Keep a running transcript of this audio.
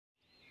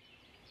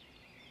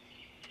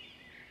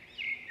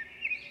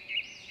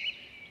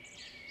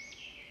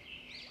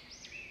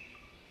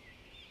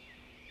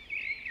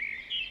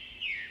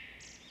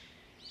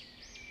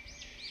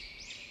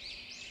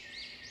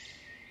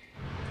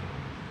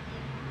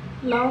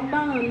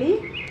ಲಾಕ್ಡೌನಲ್ಲಿ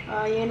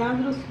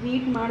ಏನಾದರೂ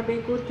ಸ್ವೀಟ್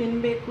ಮಾಡಬೇಕು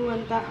ತಿನ್ನಬೇಕು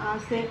ಅಂತ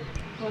ಆಸೆ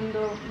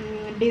ಒಂದು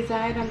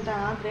ಡಿಸೈರ್ ಅಂತ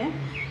ಆದರೆ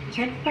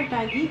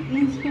ಝಟ್ಪಟಾಗಿ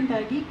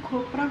ಇನ್ಸ್ಟೆಂಟಾಗಿ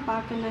ಖೋಪ್ರಾ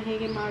ಪಾಕನ್ನು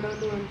ಹೇಗೆ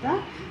ಮಾಡೋದು ಅಂತ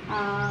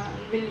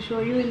will show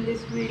you in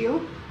this video.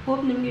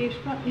 Hope ನಿಮಗೆ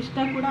ಇಷ್ಟ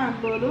ಕೂಡ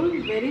ಆಗ್ಬೋದು.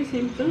 ವೆರಿ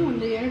ಸಿಂಪಲ್,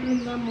 ಒಂದು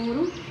 2ರಿಂದ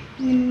 3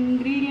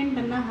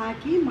 ಇಂಗ್ರೀಡಿಯೆಂಟನ್ನು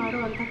ಹಾಕಿ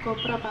ಮಾಡುವಂಥ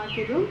ಖೋಪ್ರಾ ಪಾಕ್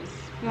ಇದು.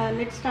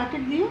 ಲೆಟ್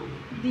ಸ್ಟಾರ್ಟೆಡ್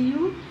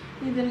ದಿಯು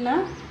ಇದೆಲ್ಲ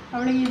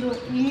ಅವಳಿಗೆ ಇದು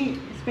ಈ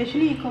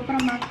ಸ್ಪೆಷಲಿ ಈ ಖೋಪ್ರಾ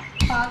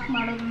ಪಾಕ್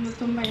ಮಾಡೋದ್ರಿಂದ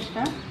ತುಂಬ ಇಷ್ಟ.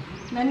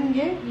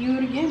 ನನಗೆ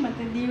ಇವ್ರಿಗೆ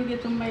ಮತ್ತು ದಿಯುಗೆ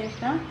ತುಂಬ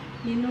ಇಷ್ಟ.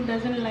 ಇನ್ನೂ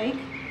ಡಸನ್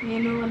ಲೈಕ್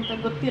ಏನು ಅಂತ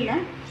ಗೊತ್ತಿಲ್ಲ.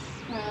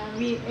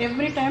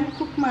 ಎವ್ರಿ ಟೈಮ್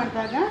ಕುಕ್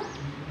ಮಾಡಿದಾಗ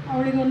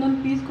ಅವಳಿಗೆ ಒಂದೊಂದು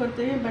ಪೀಸ್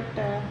ಕೊಡ್ತೀವಿ, ಬಟ್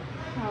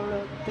ಅವಳು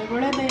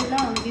ತಗೊಳ್ಳೋದೇ ಇಲ್ಲ,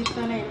 ಅವ್ಳಿಗೆ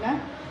ಇಷ್ಟನೇ ಇಲ್ಲ.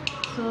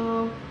 ಸೊ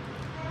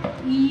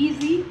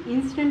ಈಸಿ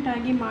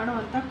ಇನ್ಸ್ಟೆಂಟಾಗಿ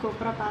ಮಾಡೋವಂಥ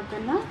ಖೋಪ್ರಾ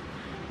ಪಾಕನ್ನು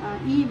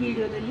ಈ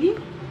ವಿಡಿಯೋದಲ್ಲಿ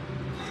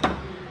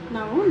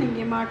ನಾವು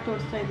ನಿಮಗೆ ಮಾಡಿ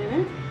ತೋರಿಸ್ತಾ ಇದ್ದೇವೆ.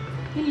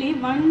 ಇಲ್ಲಿ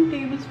 1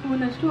 ಟೇಬಲ್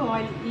ಸ್ಪೂನಷ್ಟು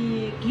ಆಯಿಲ್, ಈ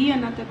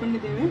ಘೀಯನ್ನು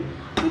ತಗೊಂಡಿದ್ದೇವೆ.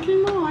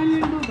 ಇಟ್ಲೂ ಆಯಿಲ್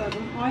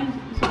ಇಡಬಾರ್ದು,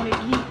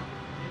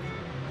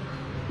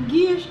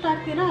 ಘೀ ಎಷ್ಟು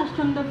ಹಾಕ್ತೀರಾ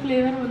ಅಷ್ಟೊಂದು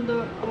ಫ್ಲೇವರ್, ಒಂದು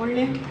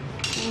ಒಳ್ಳೆ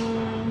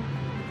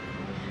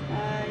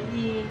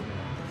ಈ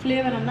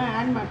ಫ್ಲೇವರನ್ನು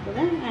ಆ್ಯಡ್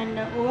ಮಾಡ್ತದೆ. ಆ್ಯಂಡ್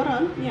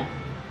ಓವರಾಲ್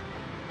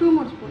 2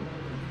 more ಸ್ಪೂನ್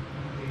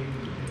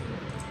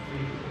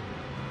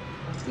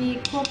ಈ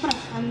ಖೋಪ್ರಾ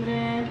ಅಂದರೆ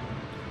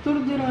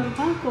ತುರಿದಿರೋಂಥ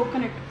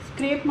ಕೋಕೋನಟ್,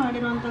 ಸ್ಕ್ರೇಪ್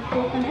ಮಾಡಿರೋಂಥ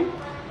ಕೋಕೋನಟ್.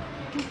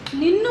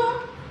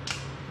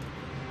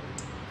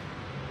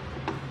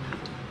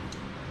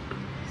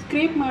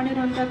 ಸ್ಕ್ರೇಪ್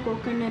ಮಾಡಿರೋಂಥ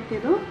ಕೋಕೋನಟ್,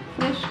 ಇದು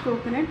fresh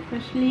coconut,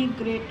 freshly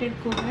grated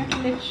coconut.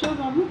 Let's show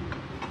Babu.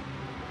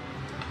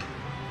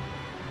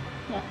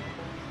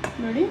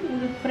 ನೋಡಿ,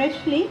 ಇದು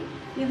ಫ್ರೆಶ್ಲಿ,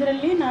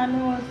 ಇದರಲ್ಲಿ ನಾನು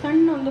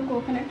ಸಣ್ಣ ಒಂದು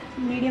ಕೋಕೋನಟ್,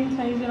 ಮೀಡಿಯಮ್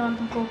ಸೈಜ್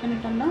ಇರೋವಂಥ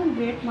ಕೋಕೋನಟನ್ನು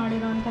ಗ್ರೇಟ್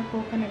ಮಾಡಿರೋವಂಥ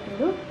ಕೋಕೋನಟ್,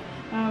 ಇದು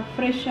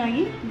ಫ್ರೆಶ್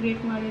ಆಗಿ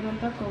ಗ್ರೇಟ್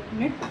ಮಾಡಿರೋಂಥ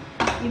ಕೋಕೋನಟ್.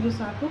 ಇದು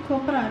ಸಾಕು,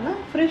 ಖೋಪ್ರಾ ಅಲ್ಲ,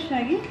 ಫ್ರೆಶ್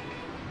ಆಗಿ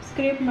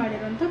ಸ್ಕ್ರೇಪ್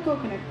ಮಾಡಿರೋಂಥ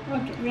coconut.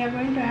 Okay, we are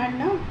going to add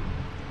now.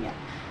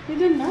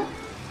 ಇದನ್ನು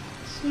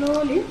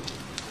ಸ್ಲೋಲಿ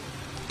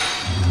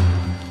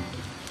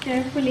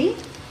ಕೇರ್ಫುಲಿ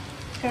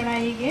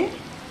ಕಡಾಯಿಗೆ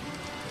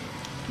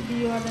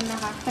ದಿಯು ಅದನ್ನು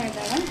ಹಾಕ್ತಾ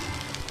ಇದ್ದಾಳೆ.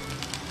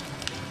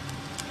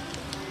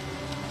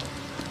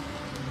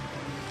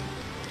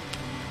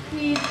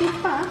 ಈ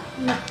ತುಪ್ಪ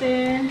ಮತ್ತು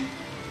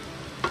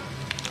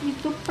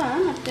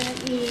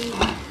ಈ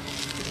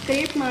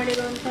ಸ್ಕ್ರೇಪ್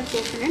ಮಾಡಿರೋವಂಥ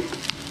ಕೋಕೋನಟ್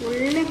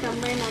ಒಳ್ಳೆ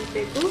ಕಂಬೈನ್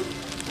ಆಗಬೇಕು.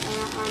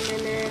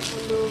 ಆಮೇಲೆ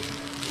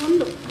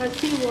ಒಂದು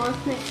ಹಸಿ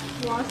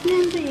ವಾಸನೆ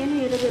ಅಂತ ಏನೂ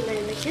ಇರೋದಿಲ್ಲ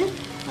ಇದಕ್ಕೆ,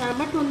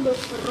 ಬಟ್ ಒಂದು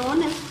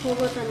ರಾನೆಸ್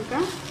ಹೋಗೋ ತನಕ,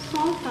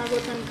 ಸಾಫ್ಟ್ ಆಗೋ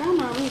ತನಕ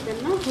ನಾವು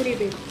ಇದನ್ನು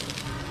ಹುರಿಬೇಕು.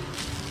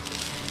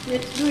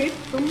 Let's do it.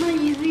 ತುಂಬ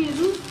ಈಸಿ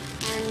ಇದು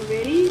ಆ್ಯಂಡ್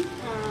ವೆರಿ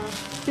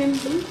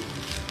ಸಿಂಪಲ್.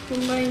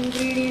 ತುಂಬ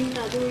ಇಂಗ್ರೀಡಿಯೆಂಟ್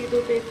ಅದು ಇದು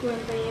ಬೇಕು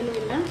ಅಂತ ಏನೂ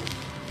ಇಲ್ಲ.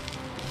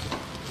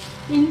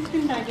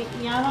 ಇನ್ಸ್ಟೆಂಟಾಗಿ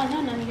ಯಾವಾಗ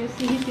ನನಗೆ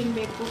ಸಿಹಿ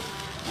ತಿನ್ನಬೇಕು,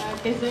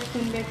 ಡೆಸರ್ಟ್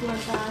ತಿನ್ನಬೇಕು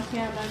ಅಂತ ಆಸೆ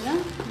ಆದಾಗ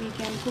we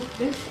can cook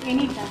this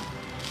any time.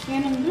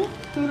 ಏನಂದರೆ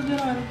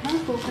ತುರಿದಿರೋ ಅಂಥ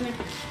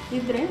ಕೋಕೋನಟ್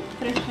ಇದ್ದರೆ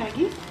ಫ್ರೆಶ್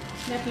ಆಗಿ,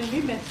 ದಟ್ ವಿಲ್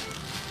ಬಿ ಬೆಸ್ಟ್.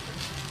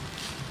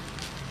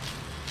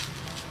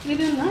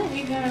 ಇದನ್ನು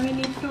ಈಗ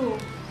ಮಿನಿಟ್ಟು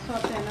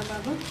ಸಾತೆ ಅಲ್ಲ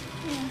ಬಾಬು,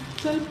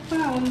 ಸ್ವಲ್ಪ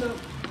ಒಂದು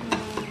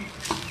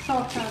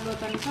ಸಾಫ್ಟ್ ಆಗೋ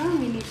ತನಕ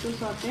ಮಿನಿಟ್ಟು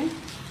ಸಾತೆ.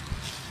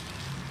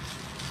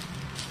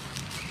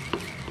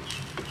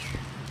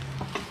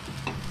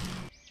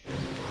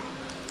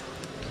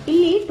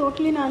 ಇಲ್ಲಿ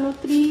ಟೋಟ್ಲಿ ನಾನು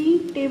 3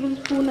 ಟೇಬಲ್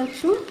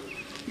ಸ್ಪೂನಷ್ಟು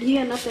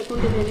ಘೀಯನ್ನು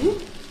ತಗೊಂಡಿದ್ದೀನಿ.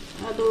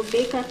 ಅದು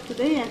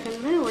ಬೇಕಾಗ್ತದೆ,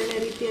 ಯಾಕಂದರೆ ಒಳ್ಳೆ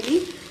ರೀತಿಯಲ್ಲಿ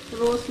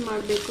ರೋಸ್ಟ್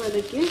ಮಾಡಬೇಕು.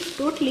 ಅದಕ್ಕೆ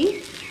ಟೋಟ್ಲಿ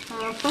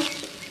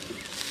ಫಸ್ಟ್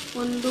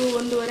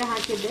 1.5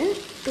 ಹಾಕಿದ್ದೆ.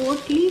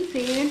 ಟೋಟ್ಲಿ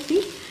ಸೇರಿಸಿ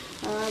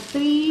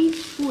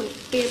 3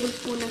 ಟೇಬಲ್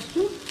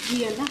ಸ್ಪೂನಷ್ಟು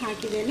ಘೀಯನ್ನು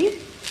ಹಾಕಿದ್ದೇನೆ.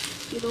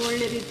 ಇದು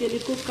ಒಳ್ಳೆ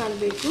ರೀತಿಯಲ್ಲಿ ಕುಕ್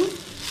ಆಗಬೇಕು,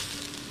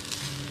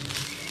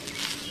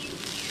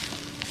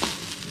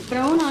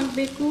 ಬ್ರೌನ್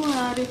ಆಗಬೇಕು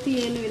ಆ ರೀತಿ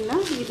ಏನೂ ಇಲ್ಲ.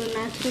 ಇದು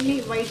ನ್ಯಾಚುರಲಿ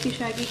ವೈಟಿಶ್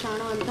ಆಗಿ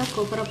ಕಾಣುವಂಥ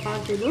ಖೋಪ್ರಾ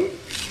ಪಾಕ್ ಇದು.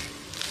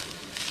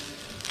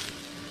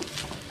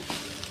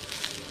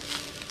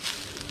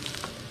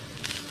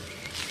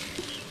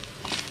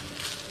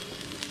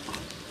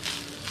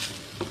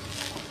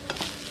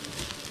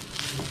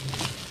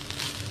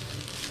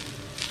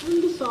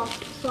 ಒಂದು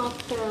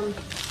ಸಾಫ್ಟ್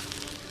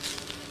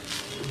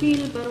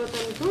ಫೀಲ್ ಬರೋ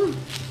ತನಕ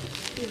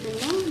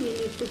ಇದನ್ನು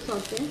ಮಿನಿಟ್ಟು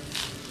ಸಾತೆ.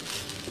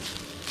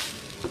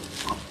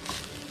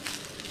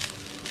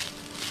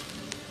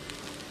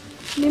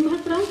 ನಿಮ್ಮ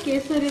ಹತ್ರ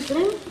ಕೇಸರ್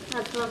ಇದ್ದರೆ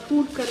ಅಥವಾ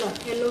ಫುಡ್ ಕಲರ್,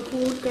 ಎಲ್ಲೋ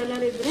ಫುಡ್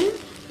ಕಲರ್ ಇದ್ದರೆ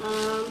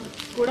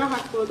ಕೂಡ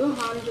ಹಾಕ್ಬೋದು.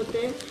 ಹಾಲು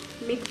ಜೊತೆ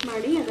ಮಿಕ್ಸ್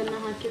ಮಾಡಿ ಅದನ್ನು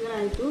ಹಾಕಿದರೆ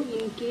ಆಯಿತು.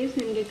 ಇನ್ ಕೇಸ್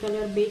ನಿಮಗೆ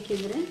ಕಲರ್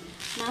ಬೇಕಿದ್ದರೆ.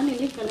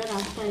 ನಾನಿಲ್ಲಿ ಕಲರ್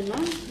ಹಾಕ್ತಾಯಿಲ್ಲ.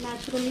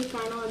 ನ್ಯಾಚುರಲಿ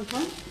ಕಾಣುವಂಥ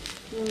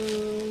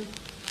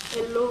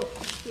ಎಲ್ಲೋ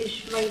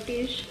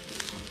ವೈಟಿಶ್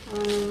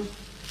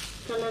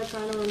ಕಲರ್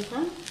ಕಾಣುವಂಥ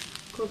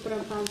ಖೋಪ್ರಾ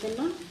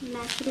ಪಾಕನ್ನು,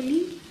 ನ್ಯಾಚುರಲಿ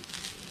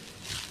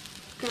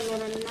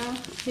ಕಲರನ್ನು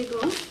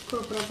ಸಿಗೋ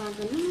ಖೋಪ್ರಾ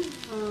ಪಾಕನ್ನು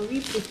V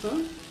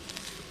prefer.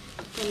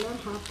 Colour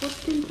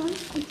ಹಾಕೋದ್ಕಿಂತ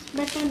it's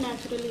better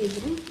naturally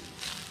ಇದ್ದರೆ.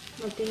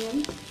 ಮತ್ತು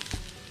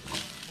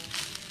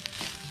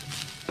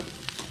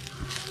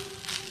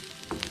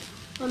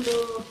ಒಂದು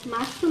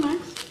Max to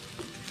Max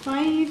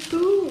 5 to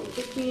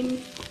between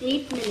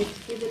 8 minutes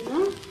ಇದನ್ನು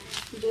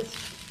ಜಸ್ಟ್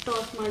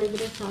ಟಾಸ್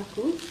ಮಾಡಿದರೆ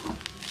ಸಾಕು.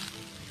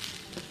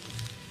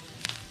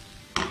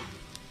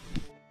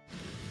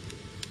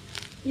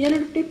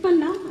 ಎರಡು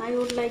ಟಿಪ್ಪನ್ನು I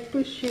would like to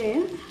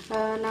share.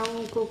 ನಾವು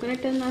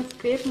ಕೋಕೋನಟನ್ನು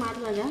ಸ್ಕ್ರೇಪ್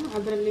ಮಾಡಿದಾಗ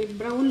ಅದರಲ್ಲಿ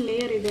ಬ್ರೌನ್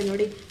ಲೇಯರ್ ಇದೆ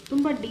ನೋಡಿ,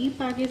 ತುಂಬ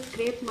ಡೀಪಾಗಿ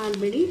ಸ್ಕ್ರೇಪ್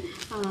ಮಾಡಬೇಡಿ.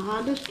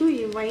 ಆದಷ್ಟು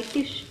ಈ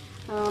ವೈಟಿಶ್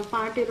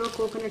ಪಾರ್ಟ್ ಇರೋ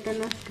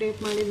ಕೋಕೋನಟನ್ನು ಸ್ಕ್ರೇಪ್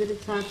ಮಾಡಿದರೆ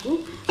ಸಾಕು.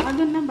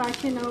 ಅದನ್ನು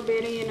ಬಾಕಿ ನಾವು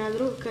ಬೇರೆ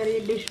ಏನಾದರೂ ಕರಿ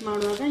ಡಿಶ್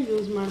ಮಾಡುವಾಗ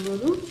ಯೂಸ್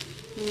ಮಾಡ್ಬೋದು.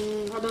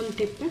 ಅದೊಂದು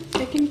ಟಿಪ್.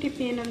 ಸೆಕೆಂಡ್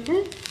ಟಿಪ್ ಏನಂದರೆ,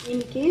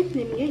 ಇನ್ ಕೇಸ್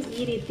ನಿಮಗೆ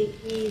ಈ ರೀತಿ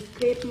ಈ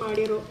ಸ್ಕ್ರೇಪ್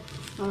ಮಾಡಿರೋ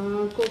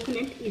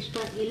ಕೋಕೋನಟ್ ಇಷ್ಟ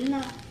ಇಲ್ಲ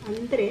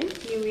ಅಂದರೆ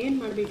ನೀವು ಏನು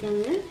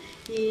ಮಾಡಬೇಕಂದ್ರೆ,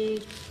 ಈ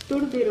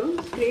ತುರಿದಿರೋ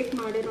ಸ್ಕ್ರೇಪ್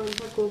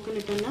ಮಾಡಿರೋವಂಥ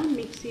ಕೋಕೋನಟನ್ನು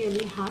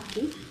ಮಿಕ್ಸಿಯಲ್ಲಿ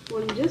ಹಾಕಿ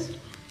ಒಂದು ಜಸ್ಟ್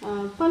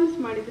ಪಲ್ಸ್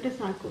ಮಾಡಿದರೆ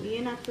ಸಾಕು.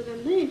 ಏನಾಗ್ತದೆ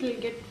ಅಂದರೆ ಇಟ್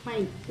ವಿಲ್ ಗೆಟ್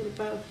ಫೈನ್,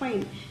 ಸ್ವಲ್ಪ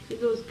ಫೈನ್.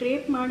 ಇದು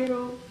ಸ್ಕ್ರೇಪ್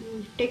ಮಾಡಿರೋ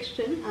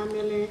ಟೆಕ್ಸ್ಚರ್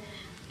ಆಮೇಲೆ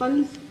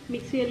ಪಲ್ಸ್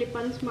ಮಿಕ್ಸಿಯಲ್ಲಿ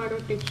ಪಲ್ಸ್ ಮಾಡೋ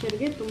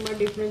ಟೆಕ್ಸ್ಚರ್ಗೆ ತುಂಬ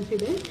ಡಿಫ್ರೆನ್ಸ್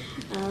ಇದೆ.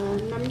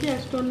 ನಮಗೆ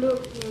ಅಷ್ಟೊಂದು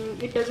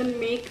it doesn't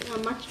make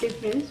much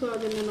difference. So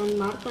ಅದನ್ನು ನಾನು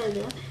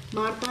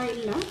ಮಾಡ್ತಾ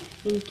ಇಲ್ಲ.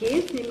 ಇನ್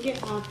ಕೇಸ್ ನಿಮಗೆ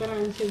ಆ ಥರ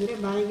ಅನಿಸಿದರೆ,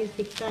 ಬಾಯಿಗೆ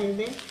ಸಿಗ್ತಾ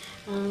ಇದೆ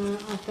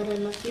ಆ ಥರ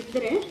ಎಲ್ಲ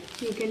ಇದ್ದರೆ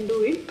ಯು ಕ್ಯಾನ್ ಡೂ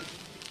ಇಟ್.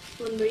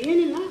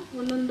 ಏನಿಲ್ಲ,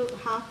 ಒಂದೊಂದು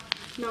ಹಾಫ್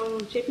ನಾವು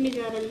ಚಟ್ನಿ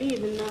ಜಾರಲ್ಲಿ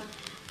ಇದನ್ನು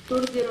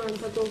ತುರಿದಿರೋ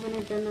ಅಂಥ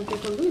ಕೋಕೋನಟನ್ನು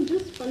ತಗೊಂಡು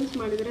ಜಸ್ಟ್ ಪಲ್ಸ್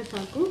ಮಾಡಿದರೆ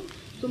ಸಾಕು.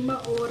 ತುಂಬ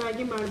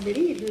ಓವರಾಗಿ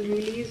ಮಾಡಬೇಡಿ, it will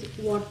release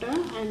water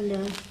and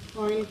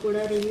oil ಕೂಡ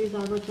ರಿಲೀಸ್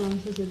ಆಗೋ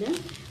ಚಾನ್ಸಸ್ ಇದೆ.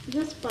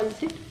 Just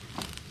pulse it,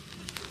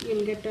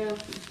 will get a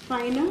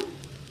finer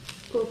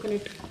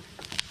coconut.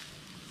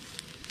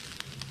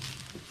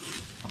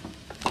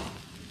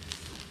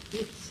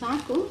 ಇದು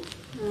ಸಾಕು.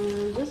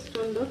 ಜಸ್ಟ್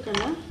ಒಂದು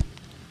ಕಲರ್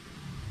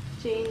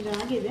ಚೇಂಜ್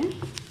ಆಗಿದೆ.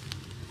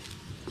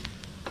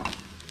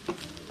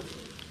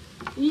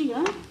 ಈಗ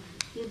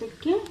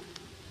ಇದಕ್ಕೆ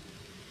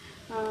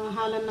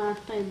ಹಾಲನ್ನು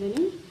ಹಾಕ್ತಾ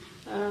ಇದ್ದೀನಿ.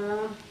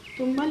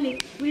 ತುಂಬ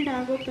ಲಿಕ್ವಿಡ್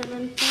ಆಗೋ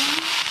ಥರಂತ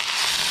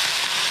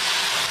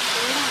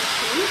ಬೇಡ.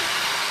 ಹಾಕ್ತೀನಿ,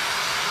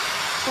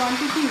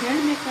 ಕ್ವಾಂಟಿಟಿ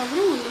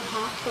ಹೇಳಬೇಕಾದ್ರೆ ಒಂದು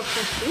ಹಾಫ್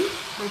ಕಪ್ಪಷ್ಟು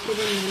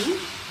ಹಾಕಿದ್ದೀನಿ ನಾನು.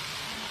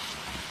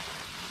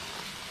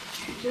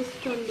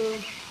 ಜಸ್ಟ್ ಒಂದು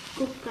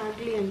ಕುಕ್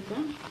ಆಗಲಿ ಅಂತ.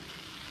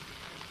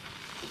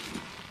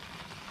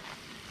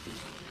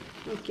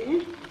 ಓಕೆ,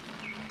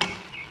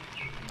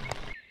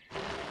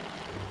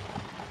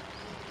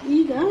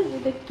 ಈಗ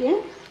ಇದಕ್ಕೆ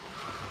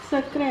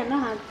ಸಕ್ಕರೆಯನ್ನು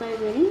ಹಾಕ್ತಾ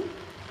ಇದ್ದೀನಿ.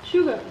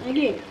 ಶುಗರ್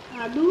ಅಗೇನ್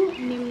ಅದು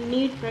ನಿಮ್ಮ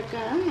ನೀಡ್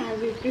ಪ್ರಕಾರ,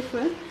 ಆ್ಯಸ್ ಯು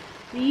ಪ್ರಿಫರ್.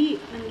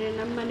 ಅಂದರೆ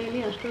ನಮ್ಮ ಮನೇಲಿ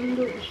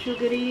ಅಷ್ಟೊಂದು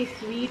ಶುಗರಿ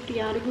ಸ್ವೀಟ್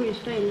ಯಾರಿಗೂ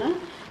ಇಷ್ಟ ಇಲ್ಲ.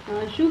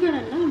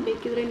 ಶುಗರನ್ನು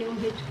ಬೇಕಿದ್ರೆ ನೀವು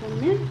ಹೆಚ್ಚು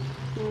ಕಡಿಮೆ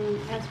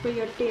ಆ್ಯಸ್ ಪರ್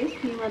ಯುವರ್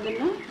ಟೇಸ್ಟ್ ನೀವು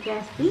ಅದನ್ನು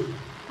ಜಾಸ್ತಿ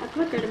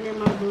ಅಥವಾ ಕಡಿಮೆ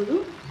ಮಾಡ್ಬೋದು.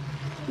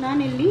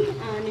 ನಾನಿಲ್ಲಿ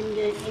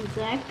ನಿಮಗೆ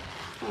ಎಕ್ಸಾಕ್ಟ್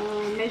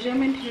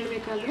ಮೆಜರ್ಮೆಂಟ್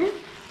ಹೇಳಬೇಕಾದ್ರೆ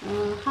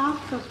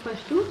ಹಾಫ್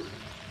ಕಪ್ಪಷ್ಟು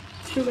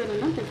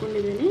ಶುಗರನ್ನು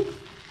ತಗೊಂಡಿದ್ದೀನಿ.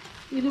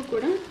 ಇದು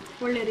ಕೂಡ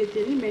ಒಳ್ಳೆ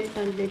ರೀತಿಯಲ್ಲಿ ಮೆಲ್ಟ್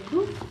ಆಗಬೇಕು.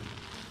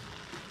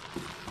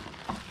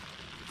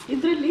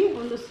 ಇದರಲ್ಲಿ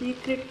ಒಂದು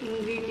ಸೀಕ್ರೆಟ್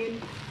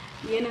ಇಂಗ್ರೀಡಿಯೆಂಟ್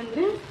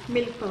ಏನಂದರೆ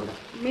milk powder.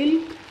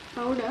 Milk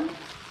powder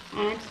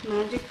ads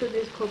magic to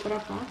this ಕೋಪರಾ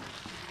Pak.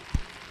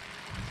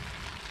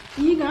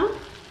 ಈಗ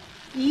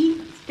ಈ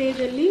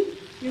ಸ್ಟೇಜಲ್ಲಿ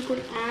ಯು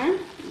ಕುಡ್ ಆ್ಯಡ್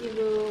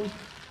ಇದು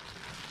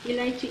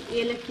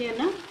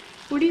ಏಲಕ್ಕಿಯನ್ನು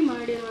ಪುಡಿ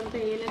ಮಾಡಿರುವಂಥ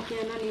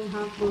ಏಲಕ್ಕಿಯನ್ನು ನೀವು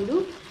ಹಾಕ್ಬೋದು.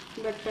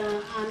 But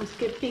I am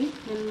skipping.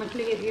 ನನ್ನ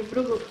ಮಕ್ಕಳಿಗೆ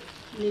ಇಬ್ಬರಿಗೂ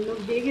ಇನ್ನೂ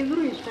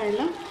ಹೇಗಿದ್ದರೂ ಇಷ್ಟ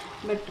ಇಲ್ಲ,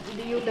 ಬಟ್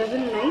ಯು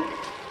ಡಸಂಟ್ ಲೈಕ್.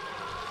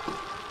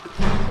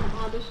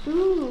 ಆದಷ್ಟು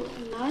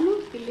ನಾನು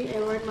ಇಲ್ಲಿ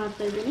ಅವಾಯ್ಡ್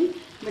ಮಾಡ್ತಾಯಿದ್ದೀನಿ.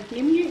 ಬಟ್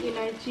ನಿಮಗೆ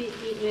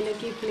ಈ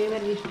ಏಲಕ್ಕಿ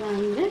ಫ್ಲೇವರ್ ಇಷ್ಟ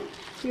ಅಂದರೆ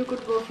you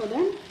could go for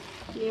that,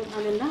 ನೀವು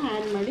ಅದನ್ನು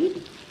ಆ್ಯಡ್ ಮಾಡಿ.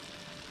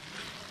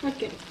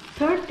 ಓಕೆ,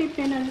 ಥರ್ಡ್ ಟಿಪ್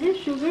ಏನಂದರೆ,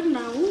 ಶುಗರ್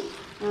ನಾವು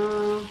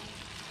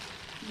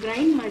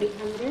ಗ್ರೈಂಡ್ ಮಾಡಿ,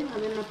 ಅಂದರೆ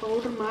ಅದನ್ನು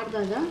ಪೌಡ್ರ್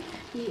ಮಾಡಿದಾಗ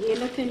ಈ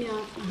ಏಲಕ್ಕಿನ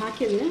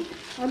ಹಾಕಿದರೆ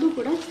ಅದು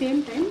ಕೂಡ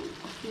ಸೇಮ್ ಟೈಮ್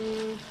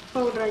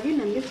ಪೌಡ್ರಾಗಿ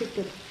ನನಗೆ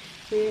ಸಿಗ್ತದೆ.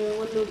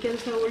 ಒಂದು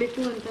ಕೆಲಸ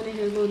ಉಳಿತು ಅಂತಲೇ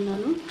ಹೇಳ್ಬೋದು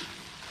ನಾನು.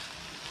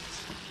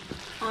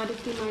 ಆ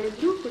ರೀತಿ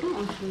ಮಾಡಿದರೂ ಕೂಡ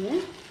ಆಗ್ತದೆ.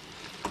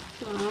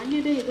 ಸೊ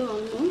ಆಗಿದೆ ಇದು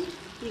ಆಲ್ಮೋಸ್ಟ್.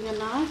 ಈಗ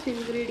ಲಾಸ್ಟ್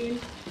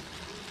ಇಂಗ್ರೀಡಿಯೆಂಟ್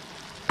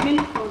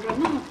ಮಿಲ್ಕ್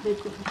ಪೌಡ್ರನ್ನು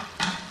ಹಾಕಬೇಕು.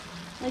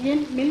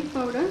 ಅಗೇನ್ ಮಿಲ್ಕ್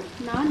ಪೌಡರ್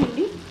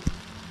ನಾನಿಲ್ಲಿ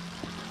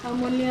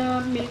ಅಮೂಲ್ಯ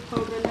ಮಿಲ್ಕ್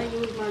ಪೌಡ್ರನ್ನು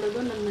ಯೂಸ್ ಮಾಡೋದು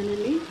ನನ್ನ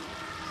ಮನೇಲಿ.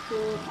 ಸೊ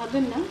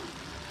ಅದನ್ನು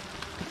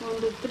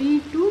ಒಂದು 3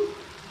 to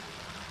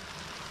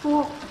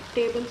 4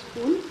 table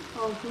spoon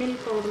of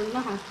milk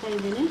ಪೌಡ್ರನ್ನು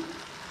ಹಾಕ್ತಾಯಿದ್ದೇನೆ.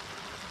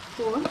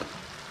 4.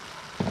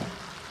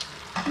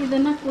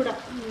 ಇದನ್ನು ಕೂಡ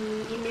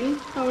ಈ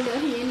ಮಿಲ್ಕ್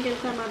ಪೌಡರ್ ಏನು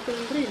ಕೆಲಸ ಮಾಡ್ತದೆ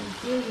ಅಂದರೆ,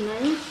 ಇಟ್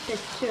ನೈಸ್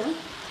ಟೆಕ್ಸ್ಚರ್.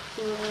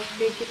 ಸೊ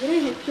ಬೇಕಿದ್ದರೆ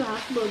ಹೆಚ್ಚು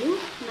ಹಾಕ್ಬೋದು.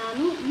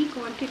 ನಾನು ಈ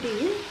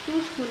ಕ್ವಾಂಟಿಟಿಗೆ 2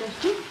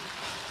 ಸ್ಪೂನಷ್ಟು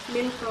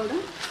ಮಿಲ್ಕ್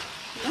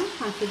ಪೌಡರ್ನ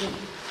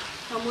ಹಾಕಿದ್ದೇನೆ.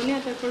 ಅಮೂಲ್ಯ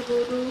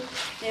ತಗೊಳ್ಬೋದು,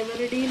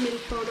 ಎವರಿಡಿ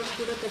ಮಿಲ್ಕ್ ಪೌಡರ್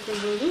ಕೂಡ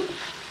ತಗೊಳ್ಬೋದು.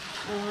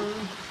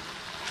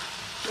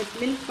 ಬಟ್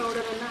ಮಿಲ್ಕ್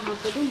ಪೌಡರನ್ನು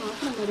ಹಾಕೋದು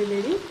ಮಾತ್ರ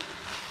ಮರಿಬೇಡಿ.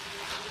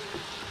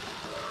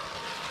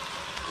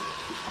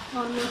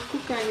 ಆಲ್ಮೋಸ್ಟ್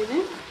ಕುಕ್ ಆಗಿದೆ.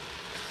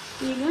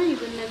 ಈಗ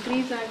ಇದನ್ನು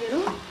ಗ್ರೀಸ್ ಆಗಿರೋ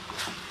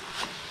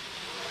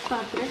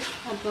ಪಾತ್ರೆ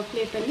ಅಥವಾ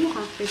ಪ್ಲೇಟಲ್ಲಿ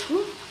ಹಾಕಬೇಕು.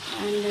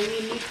 And we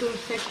need to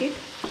set it.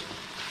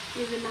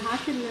 ಇದನ್ನು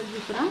ಹಾಕಿದ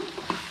ನಂತರ,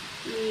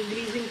 ಈ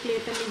ಗ್ರೀಸಿಂಗ್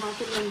ಪ್ಲೇಟಲ್ಲಿ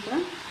ಹಾಕಿದ ನಂತರ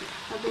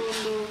ಅದು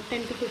ಒಂದು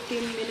 10 to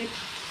 15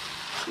 ಮಿನಿಟ್ಸ್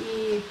ಈ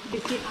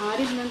ಬಿಸಿ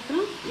ಆರಿದ ನಂತರ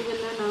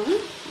ಇದನ್ನು ನಾವು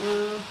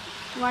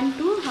 1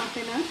 to half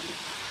an hour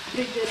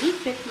ಫ್ರಿಜ್ಜಲ್ಲಿ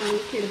ಸೆಟ್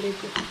ಮಾಡಲಿಕ್ಕೆ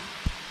ಇಡಬೇಕು.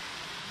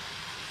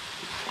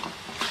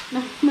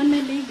 ನಮ್ಮ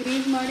ಮನೇಲಿ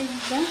ಗ್ರೀಸ್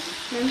ಮಾಡಿದ್ದ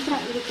ನಂತರ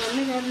ಇದು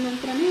ತಣ್ಣಗಾದ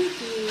ನಂತರನೇ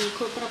ಈ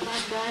ಕೊಪ್ರ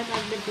Pak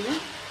ಗಾಯಬಾಗಬೇಕಿದೆ.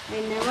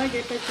 I never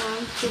get a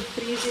chance to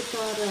freeze it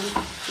R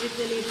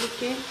ಫ್ರಿಜ್ಜಲ್ಲಿ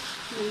ಇಡಲಿಕ್ಕೆ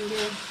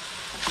ನನಗೆ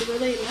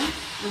ಸಿಗೋದೇ ಇಲ್ಲ.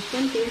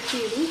 ಅಷ್ಟೊಂದು ಟೇಸ್ಟಿ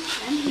ಇದು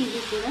ಆ್ಯಂಡ್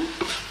ಈಸಿ ಕೂಡ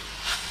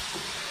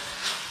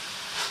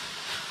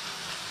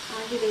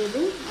ಆಗಿದೆ.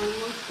 ಇದು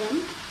ಆಲ್ಮೋಸ್ಟ್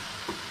ಡನ್.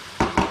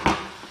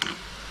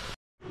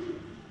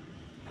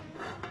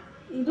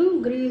 ಇದು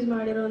ಗ್ರೀಸ್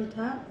ಮಾಡಿರೋಂಥ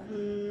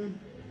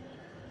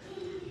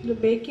ಇದು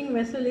ಬೇಕಿಂಗ್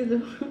ವೆಸಲ್. ಇದು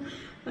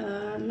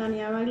ನಾನು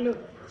ಯಾವಾಗಲೂ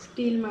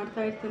ಸ್ಟೀಲ್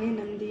ಮಾಡ್ತಾಯಿರ್ತೀನಿ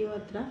ನಂದಿಯೋ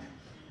ಹತ್ರ.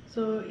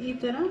 ಸೊ ಈ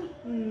ಥರ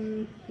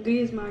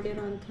ಗ್ರೀಸ್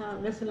ಮಾಡಿರೋಂಥ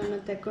ವೆಸಲನ್ನು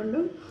ತಗೊಂಡು,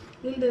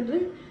 ಇಲ್ಲದಿದ್ದರೆ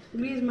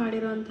ಗ್ರೀಸ್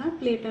ಮಾಡಿರೋಂಥ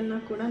ಪ್ಲೇಟನ್ನು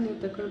ಕೂಡ ನೀವು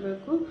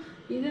ತಗೊಳ್ಬೇಕು.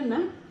 ಇದನ್ನು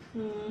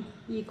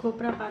ಈ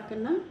ಕೊಪ್ರ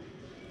ಪಾಕನ್ನು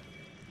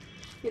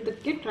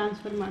ಇದಕ್ಕೆ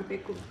ಟ್ರಾನ್ಸ್ಫರ್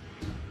ಮಾಡಬೇಕು.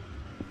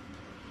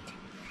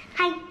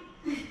 Hi,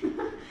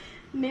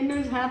 ನಿನ್ನು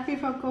is happy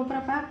for ಕೊಪ್ರ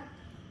Pak?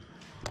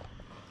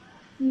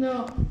 No.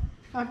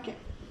 Okay,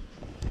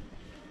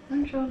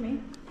 show me.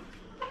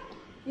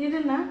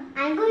 ಇದನ್ನು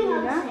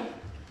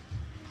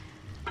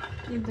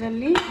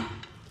ಇದರಲ್ಲಿ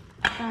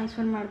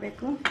ಟ್ರಾನ್ಸ್ಫರ್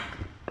ಮಾಡಬೇಕು.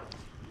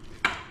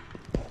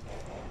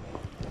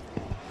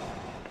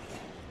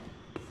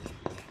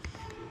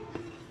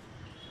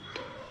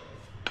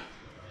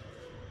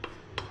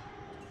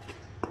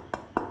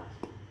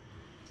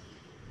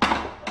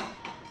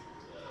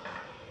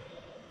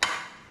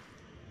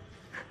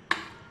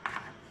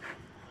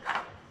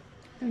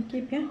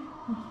 keep here.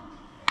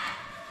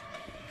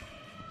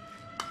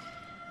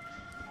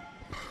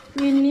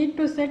 We need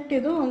to set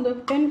ಇದು ಒಂದು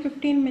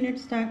 10-15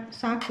 ಮಿನಿಟ್ಸ್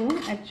ಸಾಕು.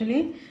 ಆ್ಯಕ್ಚುಲಿ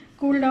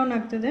ಕೂಲ್ ಡೌನ್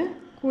ಆಗ್ತದೆ.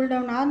 ಕೂಲ್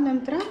ಡೌನ್ ಆದ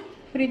ನಂತರ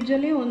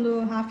ಫ್ರಿಜ್ಜಲ್ಲಿ ಒಂದು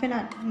half an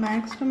hour,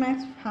 Max to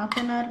Max half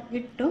an hour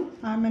ಇಟ್ಟು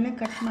ಆಮೇಲೆ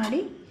ಕಟ್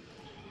ಮಾಡಿ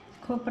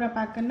ಕೊಪ್ರ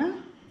ಪಾಕನ್ನು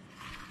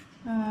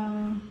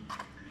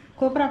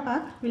ಕೊಪ್ರ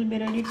Pak will be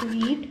ready to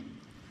eat,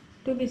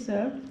 to B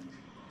serve.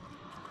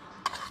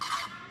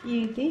 ಈ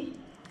ರೀತಿ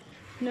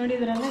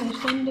ನೋಡಿದ್ರಲ್ಲ,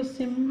 ಎಷ್ಟೊಂದು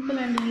simple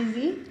and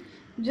easy.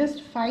 Just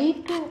 5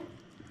 to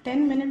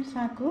 10 minutes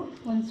ಸಾಕು,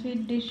 ಒಂದು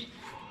ಸ್ವೀಟ್ ಡಿಶ್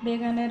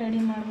ಬೇಗನೆ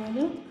ರೆಡಿ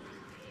ಮಾಡ್ಬೋದು.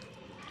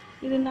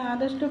 ಇದನ್ನು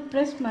ಆದಷ್ಟು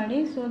ಪ್ರೆಸ್ ಮಾಡಿ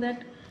ಸೊ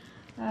ದ್ಯಾಟ್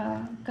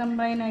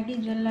ಕಂಬೈನ್ ಆಗಿ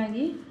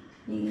ಜೆಲ್ಲಾಗಿ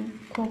ಈ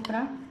ಕೊಪ್ರ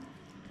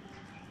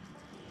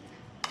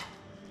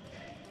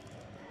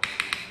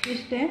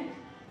ಇಷ್ಟೇ.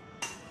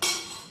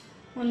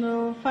 ಒಂದು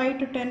 5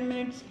 to 10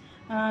 ಮಿನಿಟ್ಸ್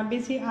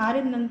ಬಿಸಿ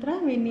ಆರಿದ ನಂತರ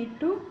ವಿ ನೀಡ್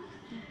ಟು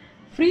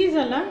ಫ್ರೀಸ್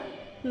ಅಲ್ಲ,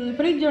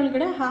 ಫ್ರಿಜ್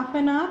ಒಳಗಡೆ half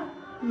an hour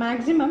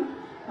maximum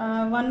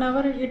 1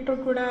 hour ಇಟ್ಟರು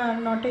ಕೂಡ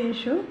ನಾಟ್ ಎ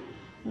ಇಶ್ಯೂ.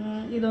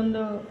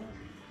 ಇದೊಂದು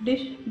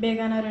ಡಿಶ್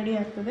ಬೇಗನೆ ರೆಡಿ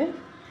ಆಗ್ತದೆ.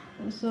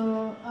 ಸೊ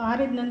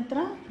ಆರಿದ ನಂತರ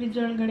ಫ್ರಿಜ್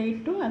ಒಳಗಡೆ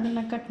ಇಟ್ಟು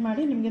ಅದನ್ನು ಕಟ್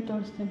ಮಾಡಿ ನಿಮಗೆ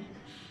ತೋರಿಸ್ತೇನೆ.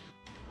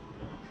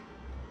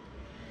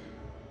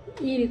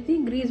 ಈ ರೀತಿ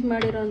ಗ್ರೀಸ್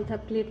ಮಾಡಿರೋಂಥ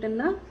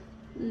ಪ್ಲೇಟನ್ನು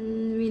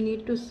ವಿ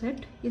ನೀಡ್ ಟು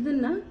ಸೆಟ್.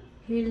 ಇದನ್ನು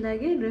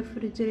ಹೇಳಿದಾಗೆ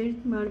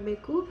ರೆಫ್ರಿಜರೇಟ್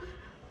ಮಾಡಬೇಕು,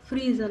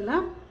 ಫ್ರೀಸ್ ಅಲ್ಲ.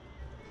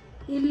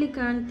 ಇಲ್ಲಿ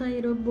ಕಾಣ್ತಾ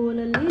ಇರೋ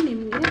ಬೋಲಲ್ಲಿ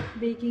ನಿಮಗೆ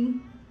ಬೇಕಿಂಗ್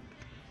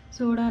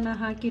ಸೋಡಾನ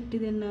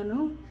ಹಾಕಿಟ್ಟಿದ್ದೇನೆ ನಾನು,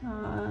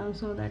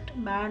 so that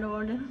bad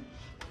order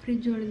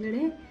fridge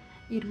ಒಳಗಡೆ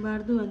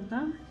ಇರಬಾರ್ದು ಅಂತ.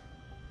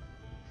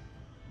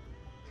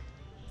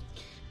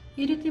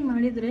 ಈ ರೀತಿ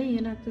ಮಾಡಿದರೆ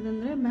ಏನಾಗ್ತದೆ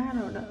ಅಂದರೆ, ಬ್ಯಾಡ್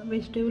ಆರ್ಡರ್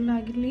ವೆಜಿಟೇಬಲ್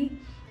ಆಗಿರಲಿ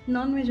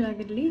ನಾನ್ ವೆಜ್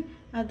ಆಗಿರಲಿ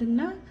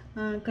ಅದನ್ನು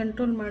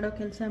ಕಂಟ್ರೋಲ್ ಮಾಡೋ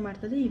ಕೆಲಸ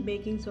ಮಾಡ್ತದೆ ಈ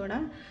baking soda.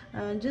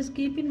 Just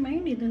keep in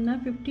mind, ಇದನ್ನು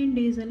 15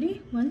 ಡೇಸಲ್ಲಿ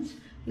ಒನ್ಸ್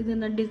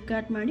ಇದನ್ನು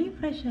ಡಿಸ್ಕಾರ್ಡ್ ಮಾಡಿ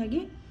ಫ್ರೆಶ್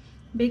ಆಗಿ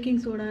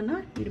ಬೇಕಿಂಗ್ ಸೋಡಾನ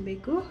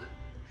ಇಡಬೇಕು.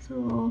 ಸೊ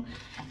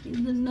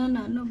ಇದನ್ನು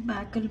ನಾನು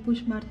ಬ್ಯಾಕಲ್ಲಿ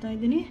ಪುಷ್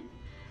ಮಾಡ್ತಾಯಿದ್ದೀನಿ.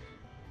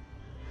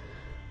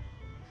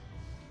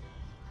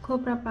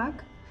 ಕೊಪ್ರ Pak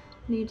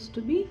needs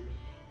to B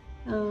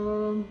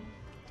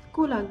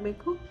cool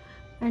ಆಗಬೇಕು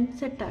ಆ್ಯಂಡ್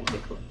ಸೆಟ್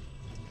ಆಗಬೇಕು.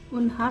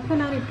 ಒಂದು ಹಾಫ್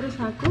ಆನ್ ಅವರ್ ಇಟ್ಟರೆ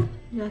ಸಾಕು,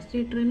 ಜಾಸ್ತಿ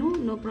ಇಟ್ರೂ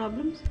no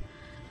problems,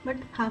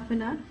 but half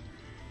an hour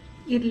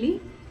ಇರಲಿ.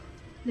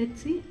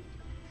 ಲೆಟ್ಸ್ ಸಿ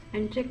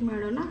ಆ್ಯಂಡ್ ಚೆಕ್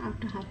ಮಾಡೋಣ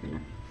after half an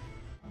hour.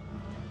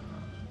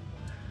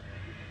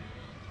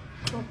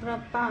 ಕೊಪ್ರ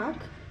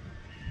Pak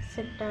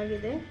set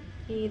ಆಗಿದೆ.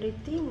 ಈ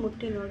ರೀತಿ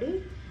ಮುಟ್ಟಿ ನೋಡಿ,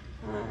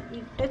 ಈ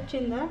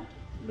ಟಚ್ಚಿಂದ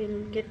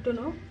will get to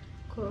know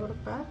ಕೊಪ್ರ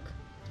Pak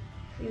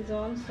is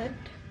all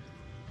set.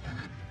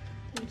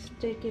 Let's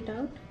take it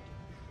out.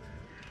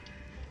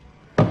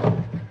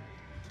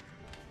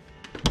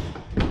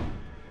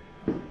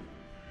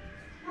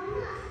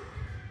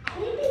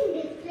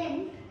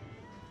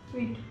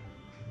 Wait,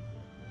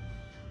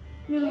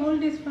 you will hold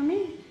this for me.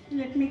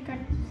 Let me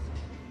cut.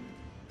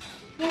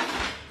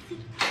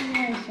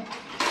 Yes.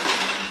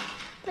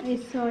 I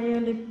saw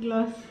your lip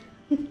gloss.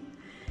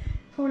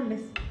 Hold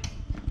this.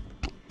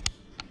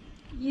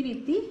 ಈ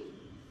ರೀತಿ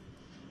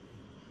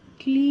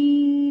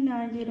clean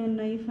ಆಗಿರೋ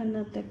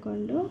ನೈಫನ್ನು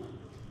ತಗೊಂಡು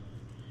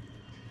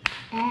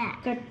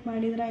ಕಟ್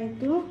ಮಾಡಿದ್ರೆ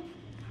ಆಯಿತು.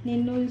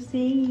 ನಿನ್ನು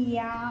ಸೇ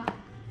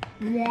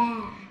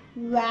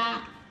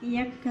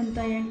ಯಕ್ ಅಂತ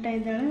ಹೇಳ್ತಾ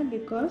ಇದ್ದಾಳೆ,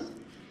 because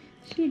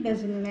she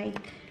doesn't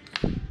like,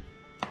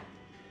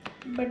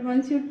 but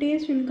once you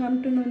taste you'll come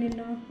to know,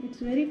 Ninnu, it's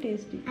very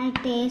tasty. I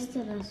taste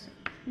also,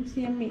 it's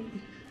yummy.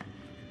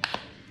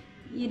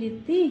 ಈ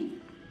ರೀತಿ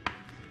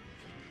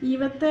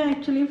ಇವತ್ತೇ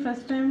ಆ್ಯಕ್ಚುಲಿ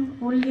ಫಸ್ಟ್ ಟೈಮ್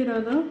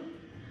ಉಳಿದಿರೋದು,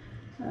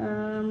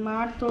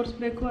 ಮಾಡಿ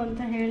ತೋರಿಸ್ಬೇಕು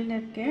ಅಂತ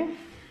ಹೇಳೋಕ್ಕೆ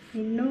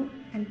ಇನ್ನೂ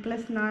ಆ್ಯಂಡ್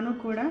ಪ್ಲಸ್ ನಾನು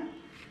ಕೂಡ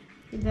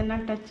ಇದನ್ನು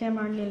ಟಚ್ಚೇ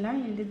ಮಾಡಲಿಲ್ಲ.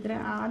 ಇಲ್ಲದಿದ್ದರೆ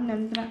ಆದ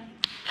ನಂತರ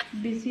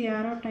ಬಿಸಿ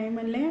ಯಾರೋ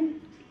ಟೈಮಲ್ಲೇ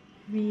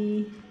ವಿ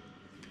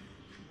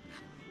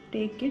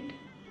ಟೇಕ್ ಇಟ್.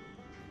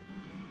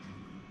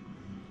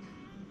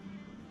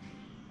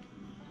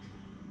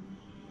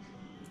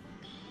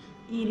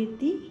 ಈ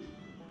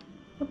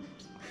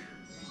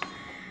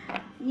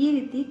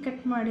ರೀತಿ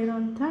ಕಟ್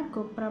ಮಾಡಿರೋಂಥ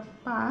ಕೊಪ್ರ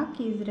Pak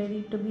is ready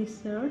to B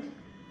served.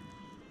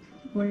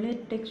 ಒಳ್ಳೆ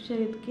ಟೆಕ್ಸ್ಚರ್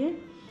ಇದಕ್ಕೆ.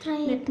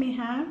 Let me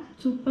have.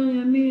 Super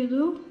yummy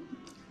ಇದು.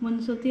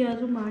 ಒಂದು ಸತಿ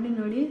ಆದರೂ ಮಾಡಿ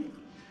ನೋಡಿ,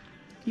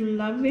 you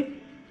love it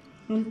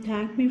and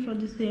thank me for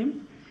the same.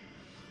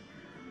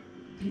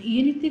 ಈ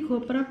ರೀತಿ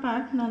ಕೊಪ್ರ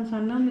ಪಾಕ್ ನಾನು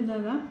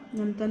ಸಣ್ಣವನಿದ್ದಾಗ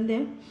ನಮ್ಮ ತಂದೆ,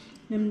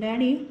 ನಮ್ಮ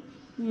ಡ್ಯಾಡಿ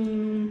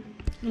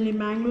ಇಲ್ಲಿ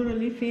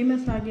ಮ್ಯಾಂಗ್ಳೂರಲ್ಲಿ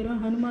ಫೇಮಸ್ ಆಗಿರೋ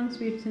ಹನುಮಾನ್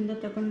ಸ್ವೀಟ್ಸಿಂದ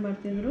ತಗೊಂಡು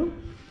ಬರ್ತಿದ್ರು.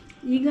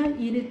 ಈಗ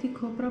ಈ ರೀತಿ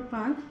ಕೊಪ್ರ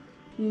ಪಾಕ್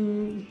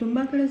ತುಂಬ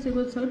ಕಡೆ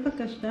ಸಿಗೋದು ಸ್ವಲ್ಪ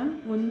ಕಷ್ಟ.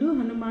 ಒಂದು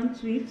ಹನುಮಾನ್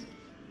ಸ್ವೀಟ್ಸ್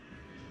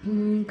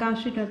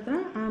ಕಾಶಿಟ್ ಹತ್ರ,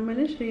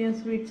 ಆಮೇಲೆ Shreya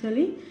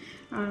ಸ್ವೀಟ್ಸಲ್ಲಿ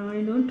I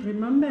don't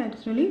remember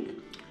actually,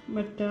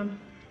 but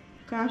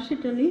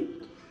ಕಾಶಿಟಲ್ಲಿ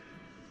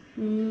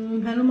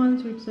Hanuman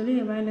ಸ್ವೀಟ್ಸಲ್ಲಿ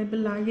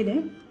available ಆಗಿದೆ.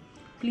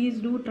 Please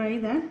do try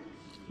that.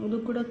 ಅದು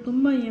ಕೂಡ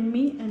ತುಂಬ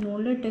ಯಮ್ಮಿ ಆ್ಯಂಡ್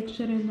ಒಳ್ಳೆ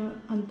ಟೆಕ್ಸ್ಚರ್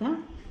ಅಂತ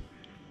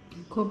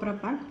ಕೊಪ್ರ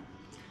ಪಾಕ್.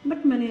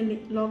 ಬಟ್ ಮನೆಯಲ್ಲಿ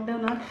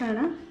ಲಾಕ್ಡೌನ್ ಆದ ಕಾರಣ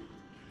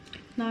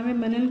ನಾವೇ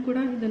ಮನೇಲಿ ಕೂಡ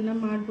ಇದನ್ನು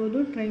ಮಾಡ್ಬೋದು,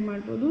 ಟ್ರೈ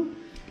ಮಾಡ್ಬೋದು.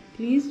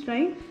 Please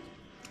try.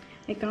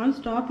 I can't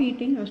stop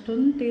eating,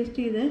 ಅಷ್ಟೊಂದು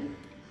ಟೇಸ್ಟಿ ಇದೆ.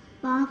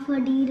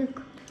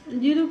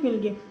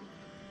 ಜೀರುಕಲ್ಗೆ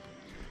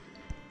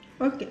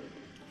ಓಕೆ.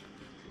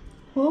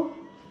 ಹೋಪ್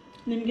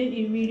ನಿಮಗೆ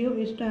ಈ ವಿಡಿಯೋ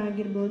ಇಷ್ಟ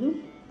ಆಗಿರ್ಬೋದು.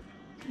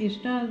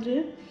 ಇಷ್ಟ ಆದರೆ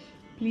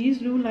please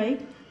do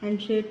like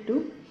and share to.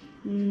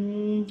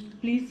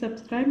 Please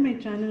subscribe my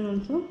channel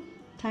also.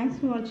 Thanks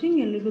for watching.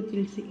 ಎಲ್ರಿಗೂ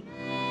ತಿಳಿಸಿ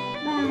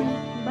ಬಾಯ್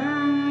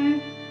ಬಾಯ್.